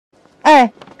哎，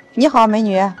你好，美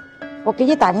女，我给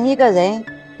你打听一个人，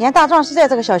严大壮是在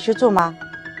这个小区住吗？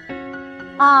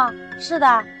啊，是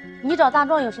的，你找大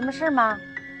壮有什么事吗？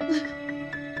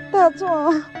大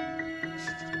壮，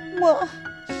我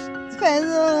孩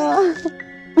子，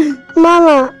妈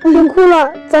妈，别哭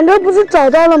了，咱这不是找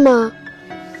到了吗？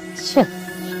切，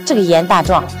这个严大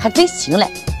壮还真行嘞，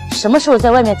什么时候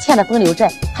在外面欠的风流债，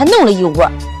还弄了一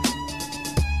窝。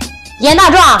严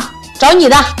大壮，找你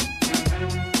的。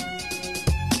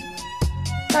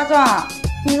大壮，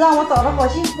你让我找的好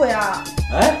辛苦呀。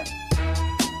哎，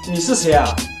你是谁啊？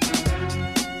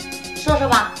说说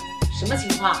吧，什么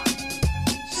情况？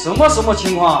什么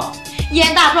情况？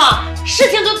严大壮，事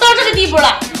情都到这个地步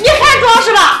了，你还装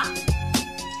是吧？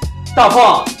大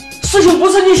凤，事情不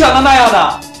是你想的那样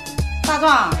的。大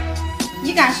壮，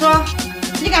你敢说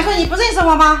你不认识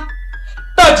我吗？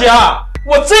大姐，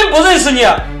我真不认识你，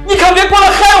你可别过来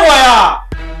害我呀！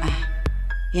哎，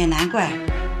也难怪，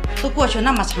都过去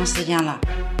那么长时间了。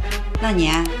那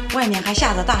年外面还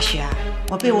下着大雪，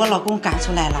我被我老公赶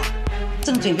出来了，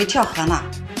正准备跳河呢，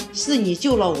是你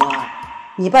救了我。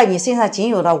你把你身上仅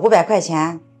有的500块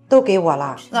钱都给我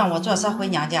了，让我坐车回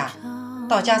娘家。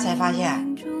到家才发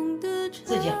现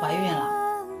自己怀孕了。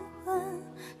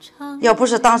要不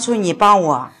是当初你帮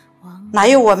我，哪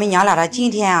有我们娘俩的今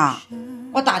天啊？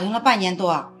我打听了半年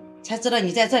多，才知道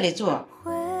你在这里住，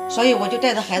所以我就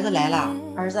带着孩子来了。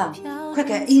儿子，快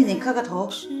给恩人磕个头。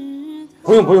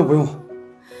不用，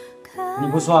你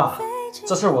不说啊，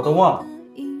这事儿我都忘了。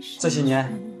这些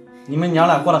年你们娘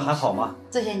俩过得还好吗？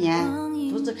这些年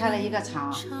独自开了一个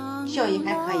厂，效益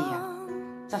还可以。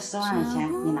这10万块钱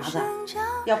你拿着，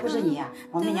要不是你，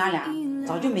我们娘俩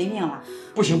早就没命了。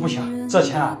不行，这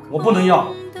钱啊我不能要。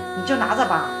你就拿着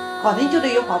吧，好人就得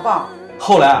有好报。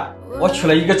后来我娶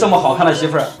了一个这么好看的媳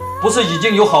妇儿，不是已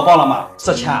经有好报了吗？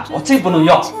这钱我真不能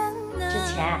要。这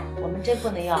钱我们真不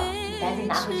能要，你赶紧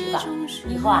拿回去吧。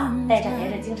以后啊，带着孩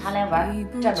子经常来玩，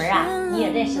这门啊你也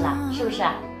认识了，是不是？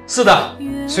是的，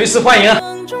随时欢迎。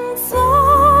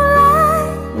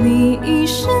你一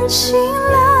身晴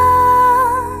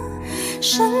朗，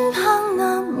身旁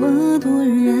那么多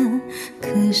人，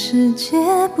可世界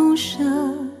不舍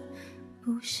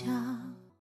不想。